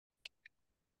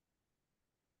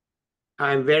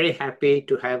I'm very happy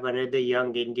to have another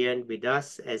young Indian with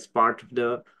us as part of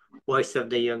the Voice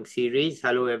of the Young series.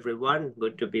 Hello, everyone.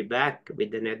 Good to be back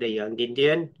with another young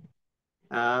Indian.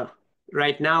 Uh,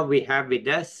 right now, we have with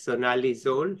us Sonali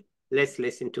Zol. Let's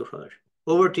listen to her.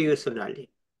 Over to you, Sonali.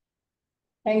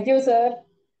 Thank you, sir.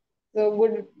 So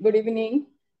good evening.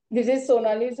 This is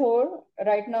Sonali Zol.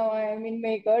 Right now I am in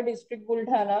Mekar, district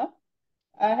Buldhana.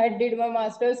 I had did my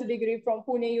master's degree from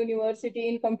Pune University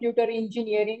in computer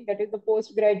engineering, that is the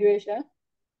post graduation.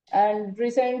 And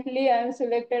recently I am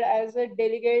selected as a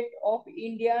delegate of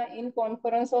India in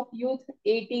Conference of Youth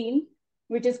 18,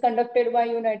 which is conducted by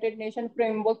United Nations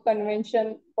Framework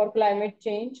Convention for Climate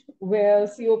Change, where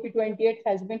COP28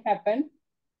 has been happened.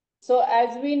 So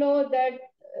as we know that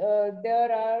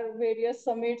there are various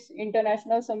summits,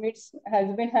 international summits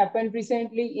has been happened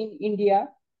recently in India.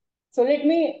 So let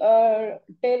me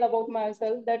tell about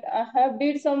myself that I have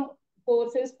did some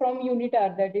courses from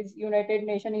UNITAR, that is United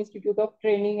Nations Institute of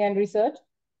Training and Research,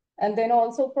 and then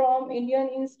also from Indian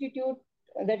Institute,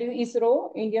 that is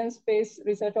ISRO, Indian Space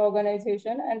Research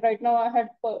Organization. And right now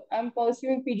I'm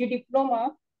pursuing PG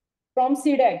diploma from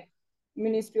CDAC,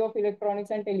 Ministry of Electronics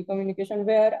and Telecommunication,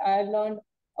 where I learned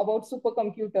about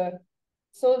supercomputer.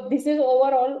 So this is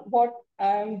overall what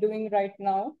I am doing right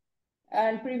now.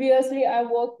 And previously I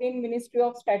worked in Ministry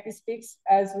of Statistics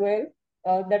as well.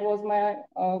 That was my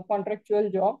contractual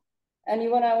job. And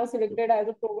even I was selected as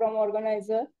a program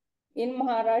organizer in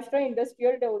Maharashtra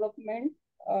Industrial Development,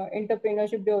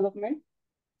 Entrepreneurship Development.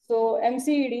 So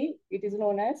MCED, it is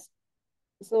known as.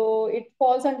 So it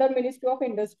falls under Ministry of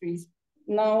Industries.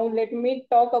 Now let me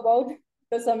talk about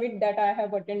the summit that I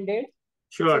have attended.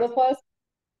 Sure. So the first,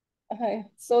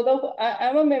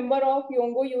 I'm a member of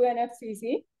Yongo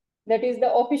UNFCCC, that is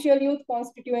the official youth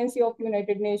constituency of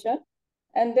United Nations.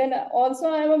 And then also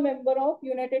I'm a member of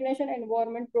United Nations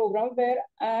Environment Program, where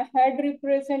I had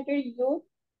represented youth,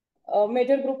 a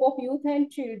major group of youth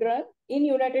and children in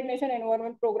United Nations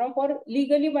Environment Program for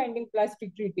legally binding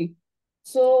plastic treaty.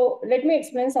 So let me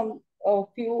explain a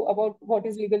few about what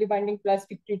is legally binding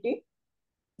plastic treaty.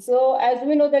 So as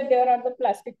we know that there are the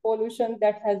plastic pollution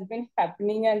that has been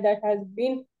happening and that has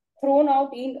been thrown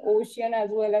out in ocean as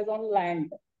well as on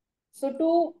land. So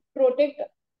to protect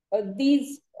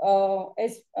these,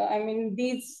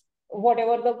 these,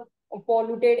 whatever the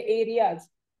polluted areas.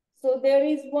 So there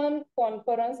is one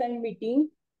conference and meeting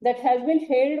that has been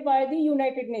held by the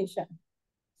United Nations.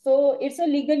 So it's a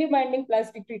legally binding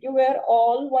plastic treaty where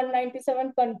all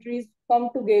 197 countries come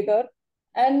together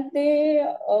and they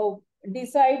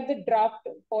decide the draft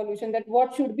pollution, that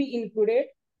what should be included,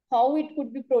 how it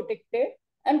could be protected,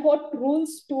 and what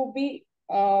rules to be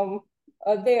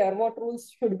there, what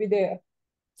rules should be there.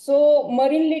 So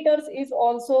marine litters is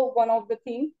also one of the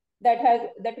things that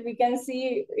we can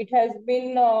see. It has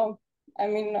been,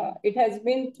 it has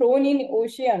been thrown in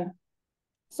ocean.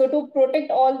 So to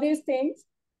protect all these things,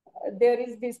 there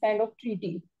is this kind of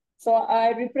treaty. So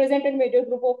I represented major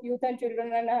group of youth and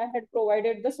children, and I had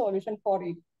provided the solution for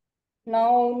it.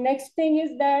 Now, next thing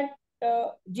is that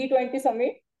G20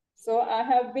 summit. So I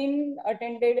had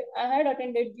attended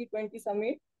G20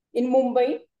 summit in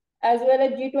Mumbai, as well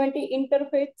as G20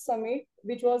 Interfaith Summit,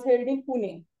 which was held in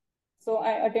Pune. So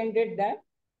I attended that.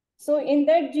 So in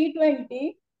that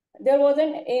G20, there was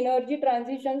an energy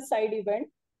transition side event.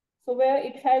 So where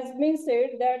it has been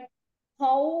said that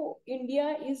how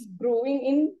India is growing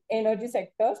in energy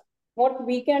sectors, what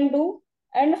we can do,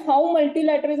 and how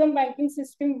multilateralism banking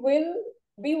system will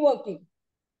be working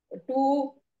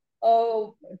to uh,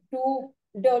 to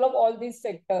develop all these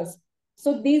sectors.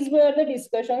 So these were the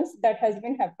discussions that has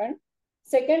been happened.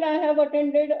 Second, I have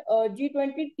attended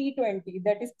G20 T20,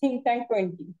 that is think tank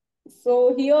 20.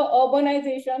 So here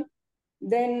urbanization,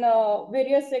 then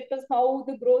various sectors, how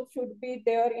the growth should be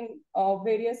there in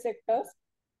various sectors.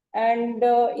 And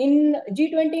in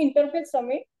G20 Interfaith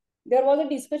Summit, there was a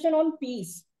discussion on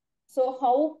peace. So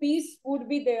how peace would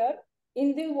be there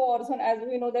in the war zone, as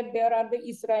we know that there are the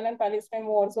Israel and Palestine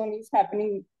war zone is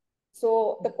happening.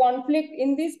 So the conflict,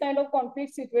 in this kind of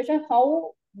conflict situation,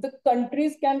 how the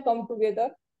countries can come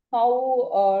together,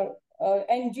 how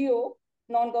NGO,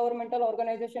 non-governmental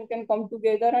organization can come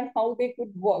together and how they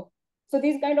could work. So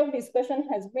this kind of discussion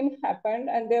has been happened,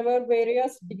 and there were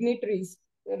various dignitaries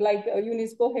like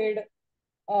UNESCO head,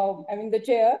 the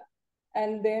chair,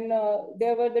 and then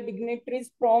there were the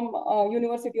dignitaries from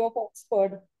University of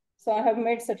Oxford. So I have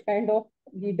met such kind of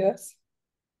leaders.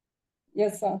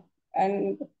 Yes, sir.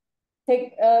 And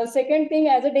second thing,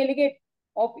 as a delegate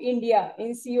of India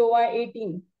in COI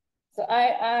 18. So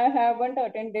I haven't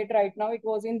attended right now. It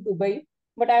was in Dubai,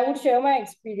 but I would share my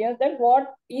experience that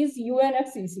what is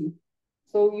UNFCCC.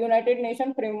 So United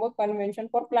Nations Framework Convention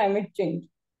for Climate Change.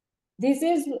 This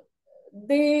is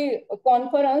the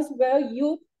conference where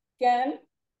youth can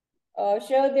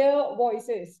share their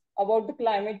voices about the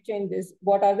climate changes.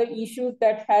 What are the issues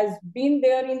that has been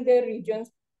there in their regions?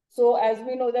 So as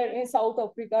we know that in South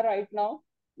Africa right now,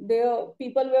 the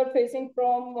people were facing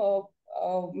from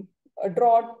a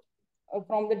drought,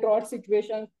 from the drought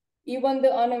situation. Even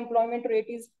the unemployment rate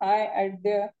is high at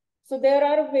there. So there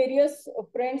are various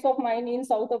friends of mine in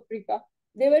South Africa.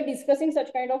 They were discussing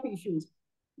such kind of issues.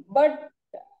 But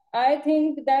I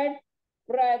think that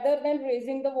rather than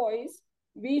raising the voice,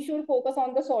 we should focus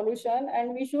on the solution,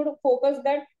 and we should focus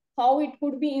that how it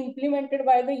could be implemented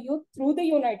by the youth through the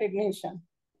United Nations.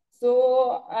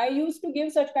 So I used to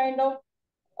give such kind of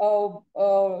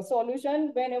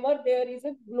solution whenever there is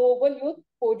a global youth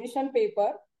position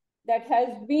paper that has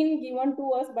been given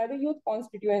to us by the youth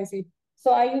constituency.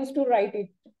 So I used to write it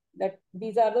that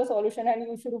these are the solution and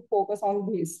you should focus on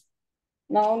this.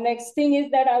 Now, next thing is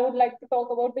that I would like to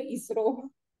talk about the ISRO,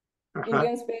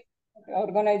 Indian Space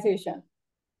Organization.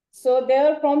 So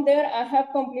from there, I have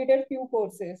completed few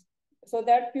courses. So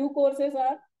that few courses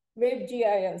are Web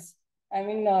GIS,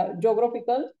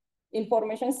 Geographical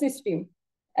Information System,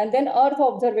 and then Earth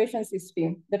Observation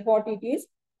System, that's what it is,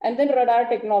 and then radar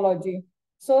technology.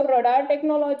 So radar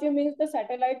technology means the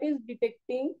satellite is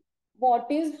detecting what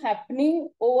is happening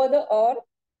over the Earth,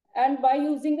 and by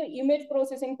using the image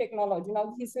processing technology.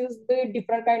 Now, this is the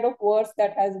different kind of words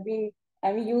that has been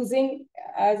I'm using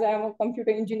as I'm a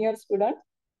computer engineer student.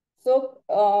 So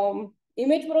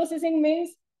image processing means,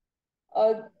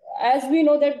 as we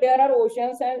know that there are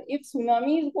oceans, and if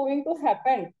tsunami is going to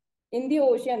happen in the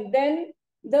ocean, then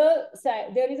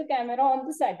there is a camera on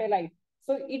the satellite.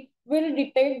 So it will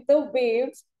detect the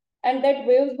waves, and that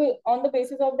waves will, on the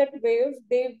basis of that waves,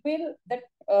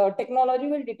 technology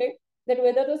will detect that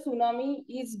whether the tsunami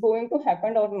is going to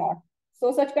happen or not.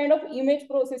 So such kind of image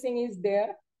processing is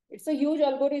there. It's a huge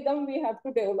algorithm we have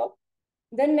to develop.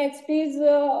 Then next is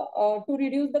to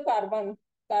reduce the carbon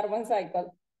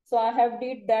cycle. So I have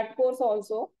did that course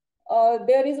also.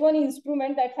 There is one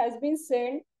instrument that has been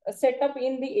set up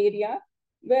in the area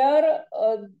where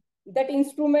that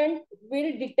instrument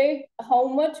will detect how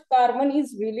much carbon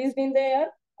is released in the air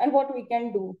and what we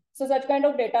can do. So such kind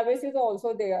of database is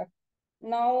also there.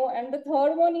 Now, and the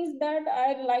third one is that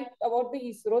I liked about the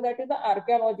ISRO, that is the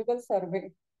archaeological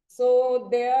survey. So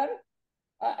there,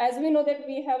 as we know that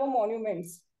we have a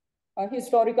monuments,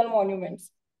 historical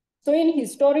monuments. So in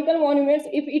historical monuments,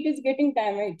 if it is getting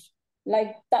damaged,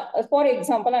 like for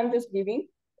example, I'm just giving,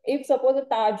 if suppose a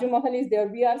Taj Mahal is there,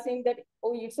 we are saying that,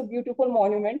 oh, it's a beautiful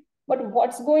monument, but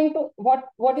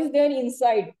what is there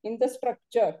inside in the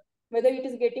structure, whether it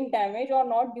is getting damaged or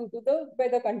not due to the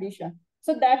weather condition.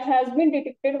 So that has been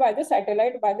detected by the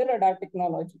satellite, by the radar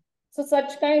technology. So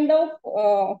such kind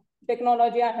of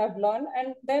technology I have learned,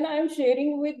 and then I'm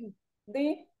sharing with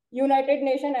the United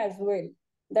Nations as well,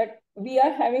 that we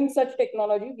are having such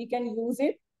technology, we can use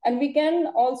it, and we can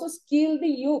also skill the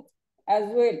youth as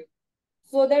well,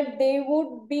 so that they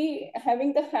would be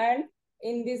having the hand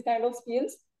in these kind of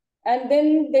skills, and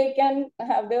then they can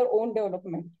have their own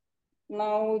development.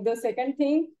 Now, the second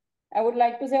thing I would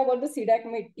like to say about the CDAC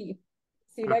METI.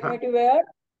 CDAC METI, where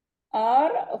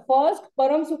our first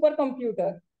Param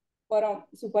supercomputer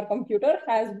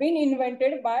has been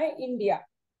invented by India.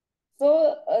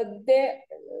 So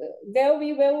there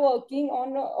we were working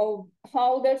on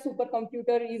how that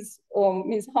supercomputer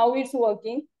means how it's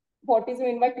working, what is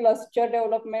meant by cluster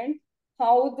development,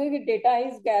 how the data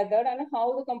is gathered, and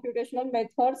how the computational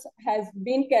methods has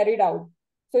been carried out.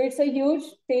 So it's a huge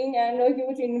thing and a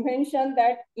huge invention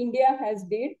that India has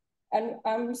did, and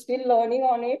I'm still learning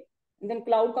on it. And then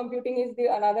cloud computing is the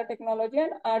another technology,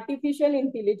 and artificial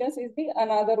intelligence is the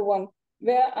another one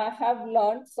where I have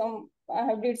learned I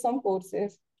have did some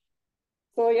courses.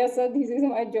 So yes, sir, this is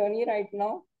my journey right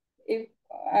now. If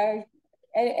I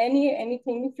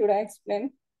anything should I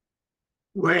explain?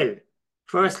 Well,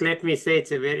 first, let me say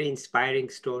it's a very inspiring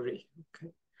story.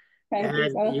 Okay. Thank you,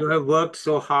 And sir. you have worked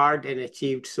so hard and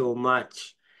achieved so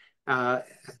much. I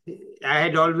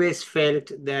had always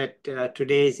felt that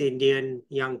today's Indian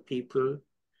young people,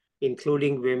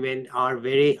 including women, are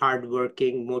very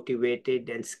hardworking, motivated,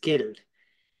 and skilled.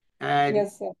 And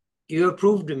Yes, sir. you have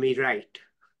proved me right.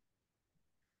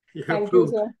 You have Thank you,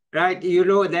 proved, sir. right? You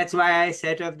know, that's why I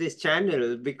set up this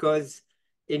channel, because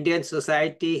Indian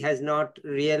society has not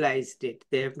realized it.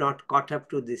 They have not caught up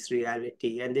to this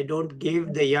reality, and they don't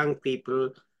give the young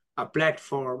people a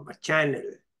platform, a channel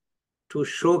to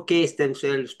showcase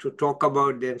themselves, to talk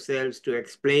about themselves, to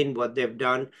explain what they've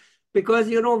done. Because,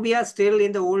 you know, we are still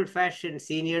in the old fashioned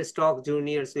seniors talk,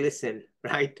 juniors listen,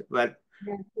 right? But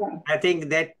I think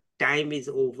that time is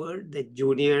over. The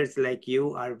juniors like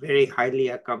you are very highly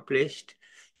accomplished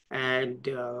and,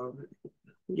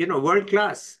 you know, world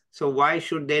class. So why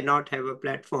should they not have a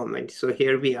platform? And so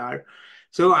here we are.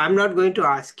 So I'm not going to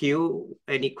ask you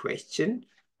any question.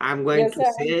 I'm going Yes, to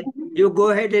sir. say, you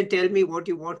go ahead and tell me what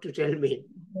you want to tell me.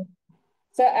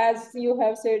 So as you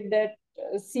have said that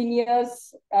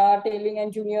seniors are telling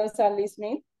and juniors are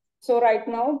listening. So right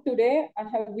now, today, I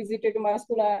have visited my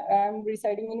school. I am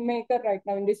residing in Maker right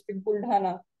now in district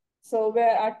Buldhana. So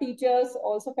where our teachers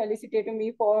also felicitated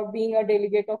me for being a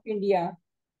delegate of India.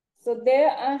 So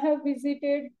there I have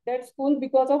visited that school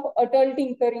because of Atal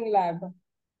Tinkering Lab.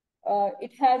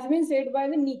 It has been said by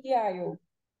the Niti Aayog.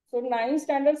 So 9th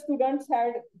standard students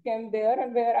had came there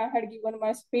and where I had given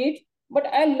my speech, but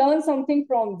I learned something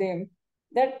from them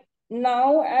that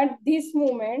now at this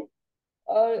moment,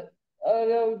 uh,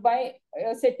 by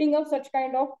setting up such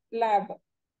kind of lab,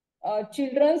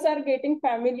 children are getting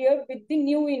familiar with the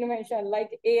new invention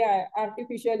like AI,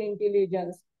 artificial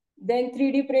intelligence, then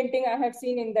 3D printing I have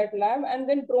seen in that lab, and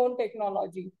then drone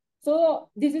technology. So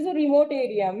this is a remote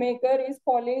area. Maker is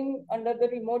falling under the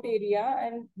remote area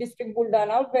and district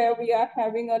Buldana where we are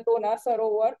having a Lonar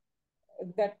Sarovar,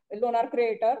 that Lonar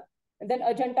crater. And then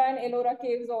Ajanta and Ellora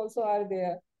caves also are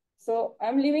there. So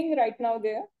I'm living right now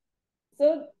there.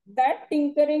 So that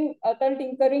Atal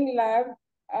tinkering lab,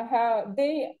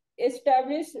 they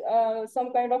establish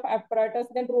some kind of apparatus,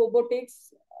 then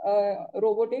robotics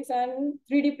and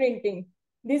 3D printing.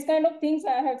 These kind of things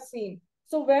I have seen.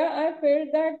 So where I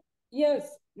felt that,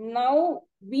 yes, now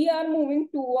we are moving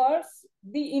towards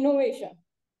the innovation.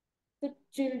 So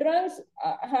children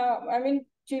are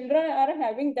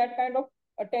having that kind of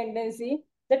a tendency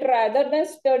that rather than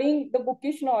studying the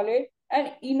bookish knowledge,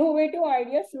 an innovative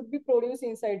idea should be produced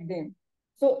inside them.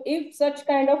 So if such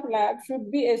kind of lab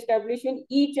should be established in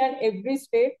each and every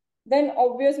state, then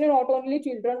obviously not only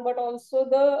children but also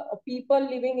the people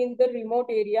living in the remote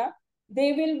area,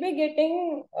 they will be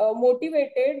getting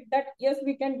motivated that yes,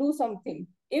 we can do something.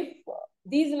 If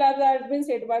these labs have been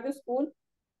set by the school,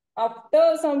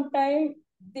 after some time,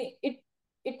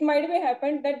 it might be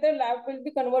happened that the lab will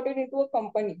be converted into a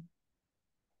company.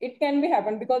 It can be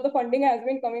happened because the funding has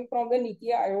been coming from the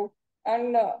Niti Aayog,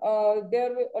 and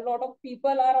there a lot of people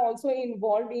are also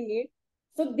involved in it.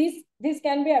 So this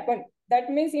can be happened. That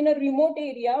means in a remote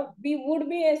area, we would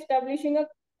be establishing a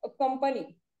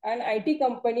company, an IT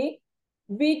company,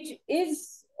 which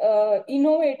is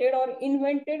innovated or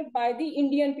invented by the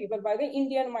Indian people, by the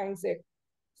Indian mindset.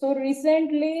 So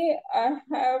recently, I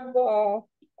have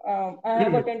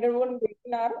attended one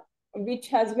webinar which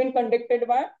has been conducted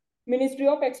by Ministry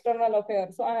of External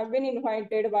Affairs. So I have been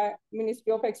invited by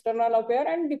Ministry of External Affairs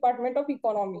and Department of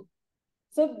Economy.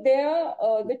 So there,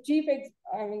 the chief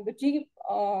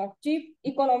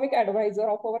economic advisor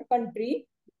of our country.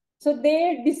 So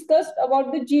they discussed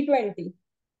about the G20.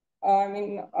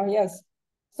 Yes.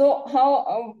 So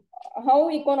how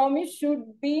economy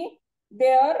should be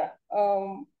there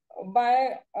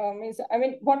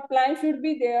what plan should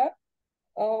be there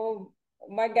uh,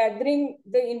 by gathering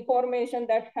the information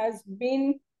that has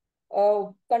been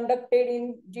conducted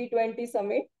in G20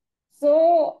 summit.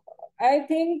 So I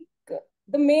think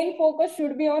the main focus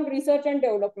should be on research and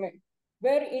development,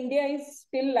 where India is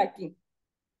still lacking.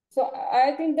 So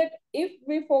I think that if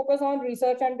we focus on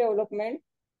research and development,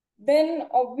 then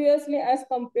obviously as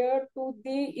compared to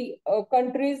the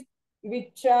countries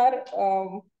which are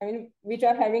which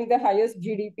are having the highest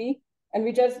GDP and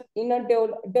which are in a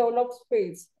developed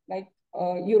phase like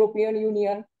European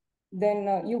Union, then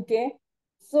UK.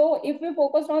 So if we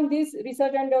focus on this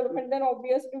research and development, then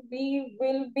obviously we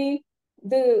will be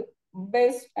the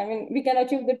best. I mean, we can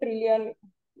achieve the trillion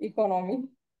economy.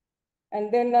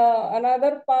 And then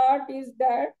another part is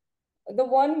that the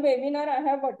one webinar I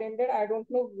have attended, I don't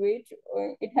know which,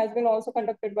 it has been also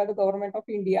conducted by the government of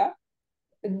India.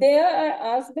 There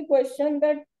I asked the question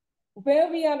that where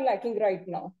we are lacking right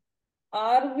now.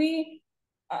 Are we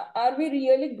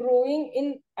really growing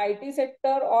in IT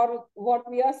sector or what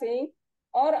we are saying,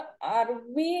 or are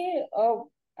we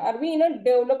in a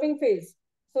developing phase?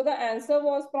 So the answer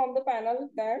was from the panel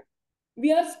that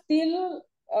we are still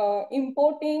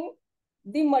importing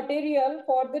the material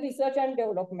for the research and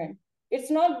development.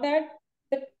 It's not that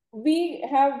we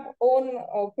have own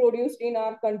produced in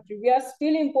our country. We are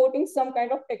still importing some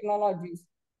kind of technologies.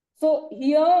 So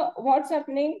here, what's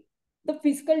happening? The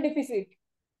fiscal deficit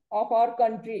of our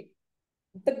country,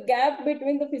 the gap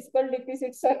between the fiscal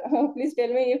deficits. Sir, please tell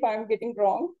me if I'm getting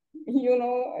wrong. You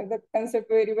know the concept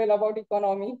very well about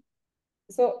economy.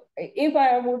 So if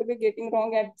I would be getting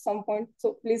wrong at some point,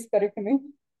 so please correct me.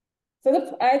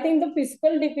 So I think the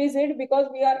fiscal deficit, because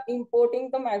we are importing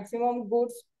the maximum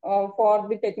goods for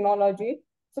the technology,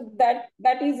 so that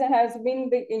is has been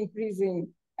the increasing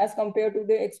as compared to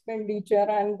the expenditure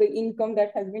and the income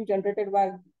that has been generated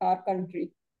by our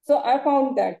country. So I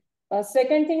found that.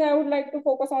 Second thing, I would like to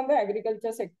focus on the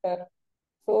agriculture sector.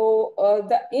 So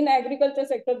the in agriculture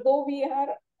sector, though we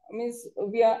are,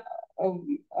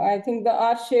 I think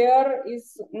our share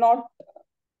is not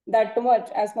that much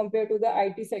as compared to the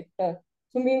IT sector.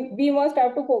 So we must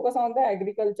have to focus on the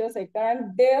agriculture sector,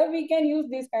 and there we can use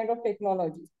these kind of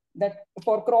technologies that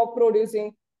for crop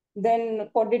producing, then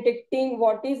for detecting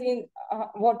what is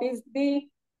the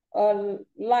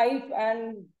life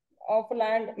and of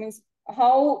land, means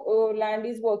how land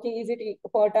is working, is it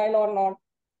fertile or not,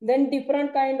 then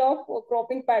different kind of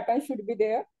cropping patterns should be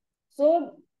there.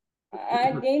 So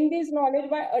I gained this knowledge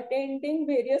by attending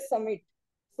various summits.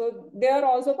 So they are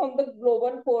also from the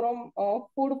Global Forum,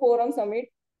 Food Forum Summit,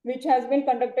 which has been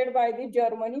conducted by the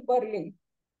Germany, Berlin.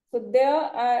 So there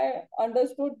I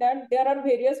understood that there are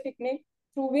various techniques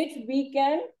through which we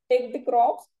can take the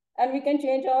crops and we can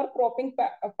change our cropping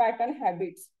pattern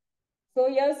habits. So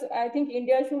yes, I think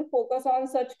India should focus on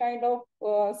such kind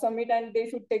of summit, and they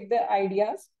should take the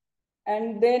ideas.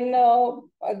 And then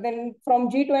from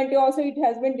G20 also it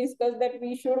has been discussed that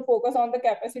we should focus on the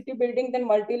capacity building, then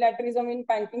multilateralism in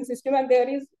banking system. And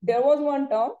there was one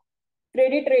term,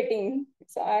 credit rating.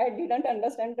 So I didn't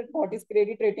understand that what is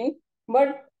credit rating,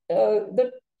 but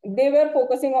they were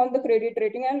focusing on the credit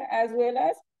rating and as well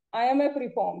as IMF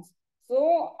reforms.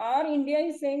 So our India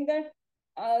is saying that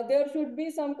there should be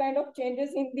some kind of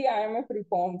changes in the IMF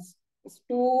reforms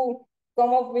to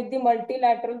come up with the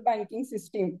multilateral banking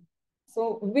system.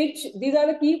 So these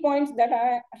are the key points that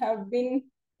I have been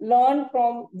learned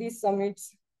from these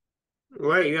summits.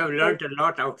 Well, you have So, learned a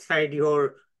lot outside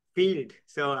your field.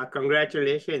 So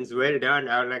congratulations. Well done.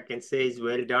 All I can say is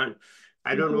well done. I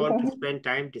thank don't want to you. spend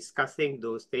time discussing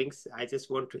those things. I just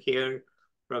want to hear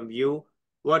from you.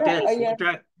 What Yeah, else?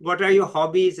 yeah. What are your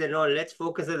hobbies and all? Let's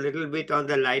focus a little bit on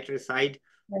the lighter side.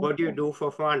 What do you do for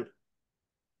fun?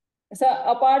 So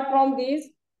apart from these,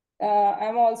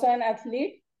 I'm also an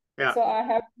athlete. Yeah. So I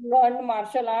have learned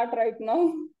martial art right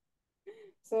now.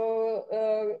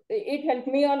 So it helped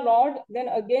me a lot. Then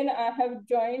again, I have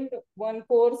joined one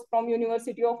course from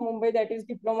University of Mumbai, that is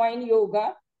diploma in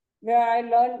yoga, where I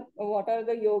learned what are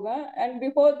the yoga. And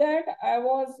before that, I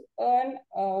was an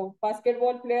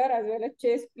basketball player as well as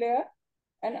chess player.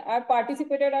 And I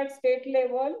participated at state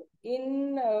level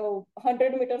in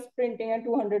 100-meter sprinting and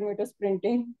 200-meter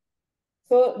sprinting.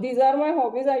 So these are my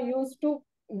hobbies. I used to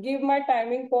give my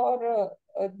timing for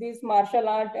this martial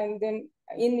art, and then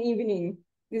in evening.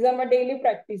 These are my daily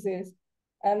practices.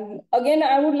 And again,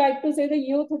 I would like to say the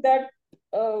youth that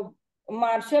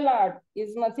martial art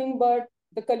is nothing but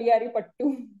the Kaliyari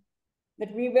Pattu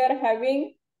that we were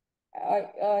having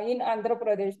in Andhra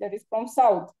Pradesh, that is from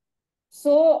South.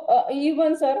 So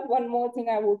even, sir, one more thing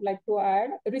I would like to add.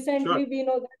 Sure. Recently, we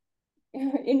know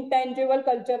that intangible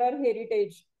cultural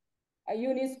heritage,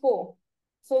 UNESCO.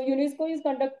 So UNESCO is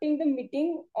conducting the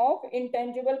meeting of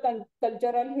intangible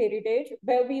cultural heritage,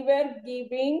 where we were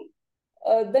giving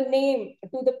the name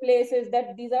to the places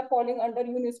that these are falling under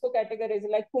UNESCO categories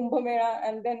like Kumbh Mela,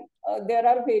 and then there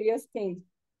are various things.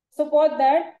 So for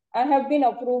that, I have been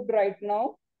approved right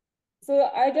now.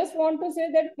 So I just want to say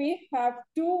that we have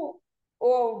to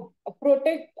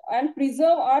protect and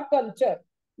preserve our culture,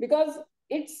 because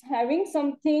it's having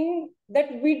something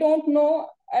that we don't know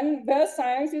and where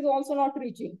science is also not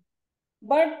reaching.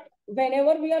 But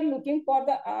whenever we are looking for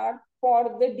the art,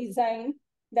 for the design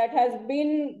that has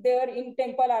been there in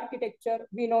temple architecture,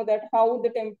 we know that how the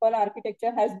temple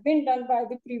architecture has been done by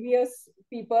the previous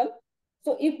people.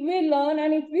 So if we learn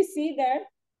and if we see that,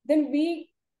 then we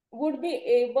would be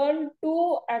able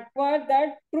to acquire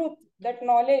that truth, that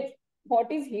knowledge,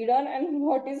 what is hidden and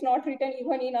what is not written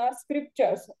even in our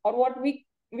scriptures, or what we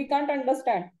can't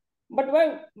understand. But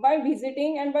by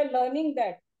visiting and by learning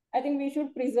that, I think we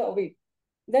should preserve it.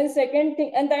 Then second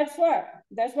thing, and that's why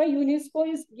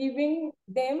UNESCO is giving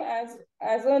them as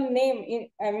a name in,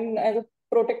 I mean, as a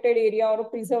protected area or a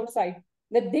preserved site,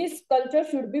 that this culture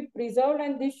should be preserved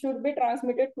and this should be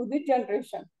transmitted to the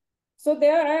generation. So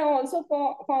there I also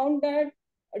found that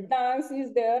dance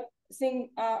is there.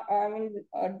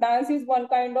 Dance is one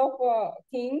kind of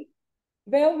thing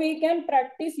where we can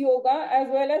practice yoga as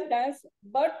well as dance,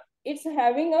 but it's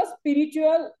having a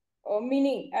spiritual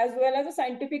meaning as well as a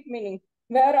scientific meaning,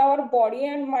 where our body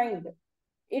and mind,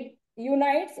 it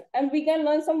unites and we can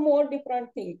learn some more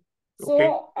different things. Okay.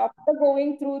 So after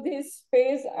going through this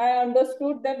phase, I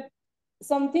understood that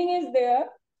something is there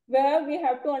where we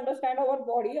have to understand our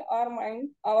body, our mind,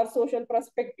 our social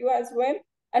perspective as well,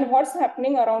 and what's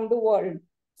happening around the world.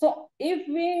 So if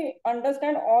we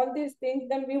understand all these things,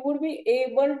 then we would be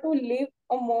able to live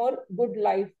a more good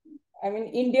life. I mean,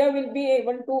 India will be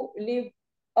able to live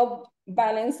a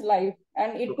balanced life,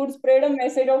 and it could spread a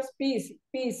message of peace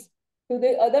to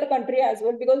the other country as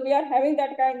well, because we are having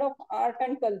that kind of art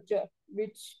and culture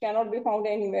which cannot be found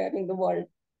anywhere in the world.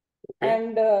 Okay.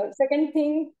 And second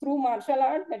thing, through martial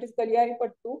art, that is Kalyari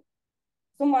Pattu.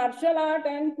 So martial art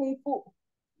and Kung Fu,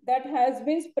 that has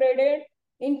been spreaded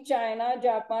in China,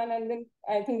 Japan, and then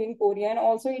I think in Korea, and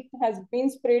also it has been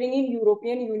spreading in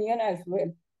European Union as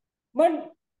well.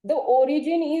 But the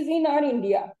origin is in our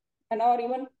India, and our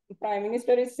even Prime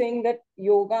Minister is saying that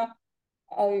yoga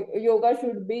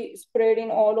should be spread in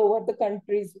all over the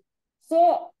countries.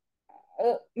 So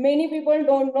many people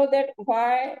don't know that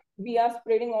why we are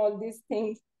spreading all these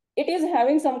things. It is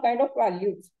having some kind of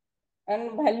values,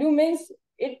 and value means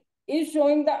it is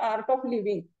showing the art of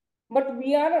living. But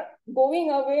we are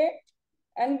going away,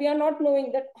 and we are not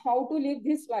knowing that how to live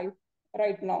this life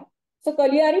right now. So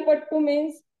Kalyari Pattu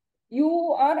means you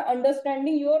are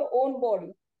understanding your own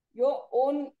body, your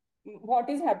own what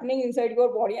is happening inside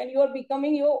your body, and you are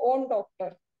becoming your own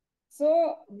doctor.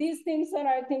 So these things are,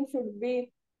 I think, should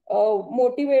be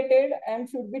motivated and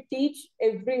should be teach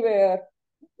everywhere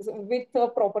with a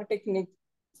proper technique,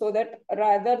 so that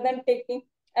rather than taking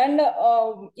and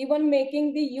even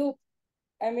making the youth,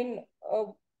 I mean,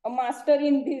 a master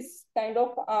in this kind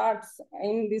of arts,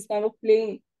 in this kind of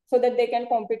playing, so that they can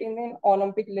compete in an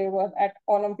Olympic level, at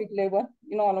Olympic level,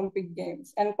 in Olympic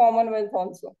Games and Commonwealth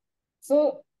also.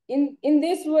 So in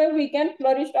this way, we can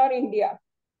flourish our India.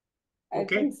 I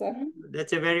Okay. think so.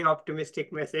 That's a very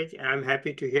optimistic message. I'm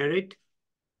happy to hear it.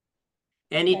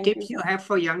 Any Thank you, tips you sir. have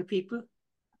for young people?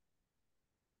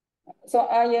 So,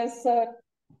 yes, sir.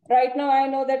 Right now, I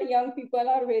know that young people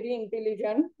are very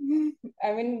intelligent.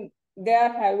 I mean, they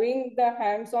are having the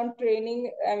hands-on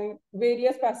training and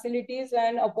various facilities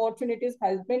and opportunities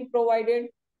has been provided.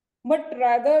 But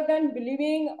rather than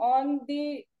believing on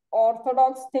the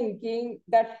orthodox thinking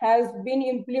that has been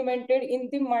implemented in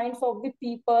the minds of the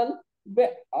people,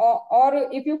 or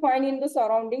if you find in the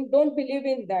surrounding, don't believe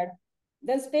in that.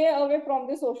 Then stay away from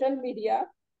the social media.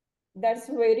 That's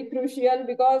very crucial,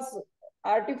 because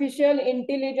artificial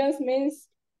intelligence means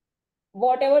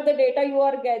whatever the data you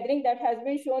are gathering, that has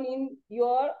been shown in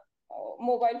your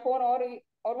mobile phone,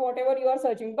 or whatever you are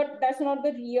searching, but that's not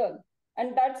the real,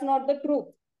 and that's not the truth.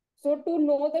 So to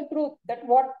know the truth, that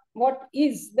what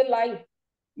is the life,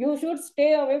 you should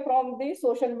stay away from the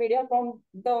social media, from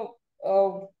the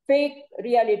fake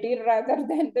reality rather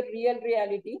than the real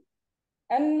reality.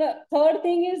 And third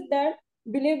thing is that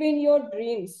believe in your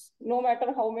dreams. No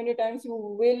matter how many times you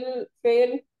will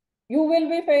fail, you will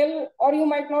be fail, or you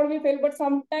might not be fail. But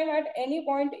sometime at any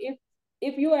point,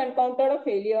 if you encounter a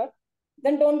failure,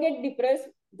 then don't get depressed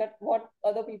that what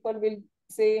other people will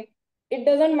say. It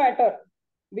doesn't matter,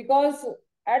 because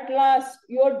at last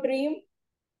your dream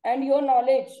and your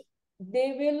knowledge,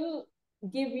 they will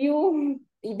give you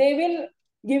they will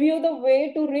give you the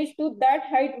way to reach to that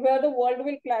height where the world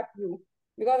will clap you.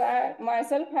 Because I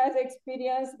myself has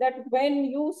experienced that when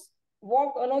you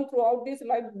walk alone throughout this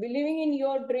life, believing in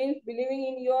your dreams, believing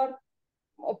in your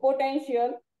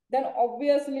potential, then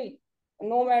obviously,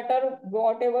 no matter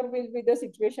whatever will be the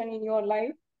situation in your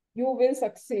life, you will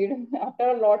succeed after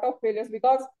a lot of failures.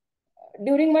 Because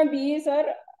during my BE,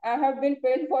 sir, I have been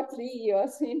failed for 3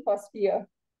 years in first year.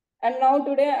 And now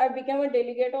today I became a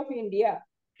delegate of India.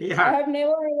 I Yeah. have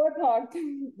never ever thought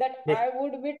that I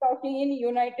would be talking in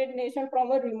United Nations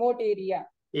from a remote area.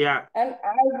 Yeah. And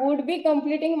I would be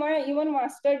completing my even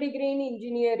master degree in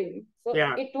engineering. So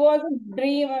Yeah. it was a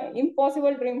dream,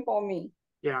 impossible dream for me.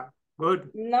 Yeah.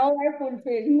 Good. Now I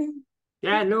fulfilled.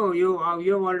 Yeah, no,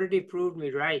 you've already proved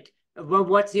me right. But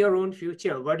what's your own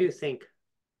future? What do you think?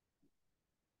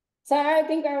 So I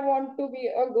think I want to be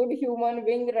a good human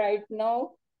being right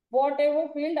now. Whatever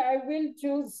field I will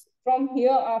choose from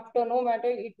here after, no matter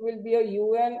it will be a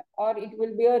UN or it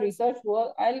will be a research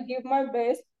work, I'll give my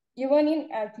best, even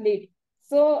in athlete.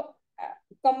 So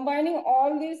combining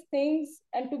all these things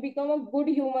and to become a good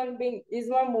human being is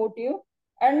my motive,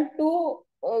 and to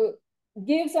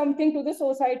give something to the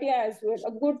society as well,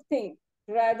 a good thing,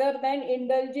 rather than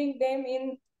indulging them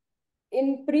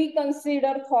in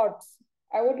preconsidered thoughts.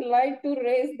 I would like to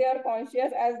raise their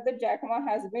conscience, as the Jack Ma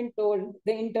has been told,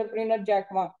 the entrepreneur Jack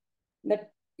Ma,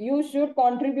 that you should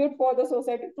contribute for the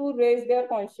society to raise their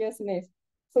consciousness.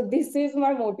 So this is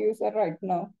my motive, sir, right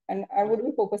now, and I would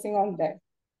be focusing on that.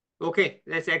 Okay,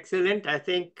 that's excellent. I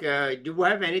think, do you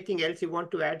have anything else you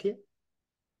want to add here?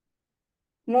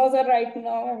 No, sir, right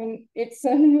now, I mean, it's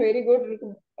a very good,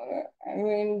 I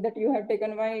mean, that you have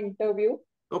taken my interview.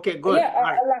 Okay, good.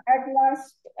 Yeah, at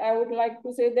last, I would like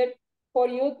to say that for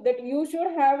you, that you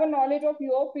should have a knowledge of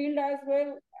your field as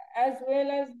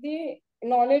the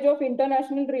knowledge of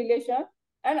international relation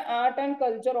and art and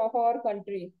culture of our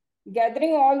country.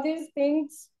 Gathering all these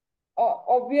things,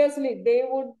 obviously, they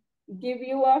would give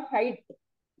you a height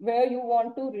where you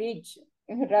want to reach,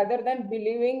 rather than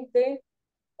believing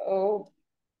uh,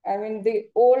 the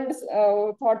old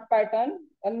thought pattern.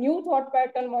 A new thought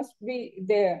pattern must be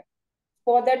there.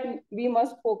 For that, we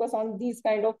must focus on these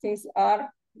kind of things,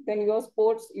 are then your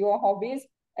sports, your hobbies,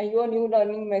 and your new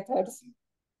learning methods.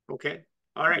 Okay.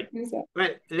 All right. Thank you, sir.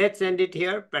 Well, let's end it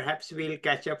here. Perhaps we'll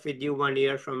catch up with you 1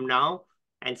 year from now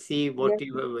and see what Yes.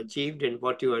 you have achieved and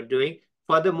what you are doing.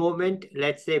 For the moment,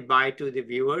 let's say bye to the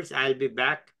viewers. I'll be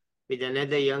back with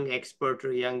another young expert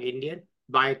or young Indian.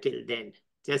 Bye till then.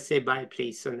 Just say bye,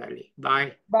 please, Sonali.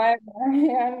 Bye. Bye, bye,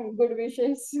 and good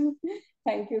wishes.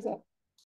 Thank you, sir.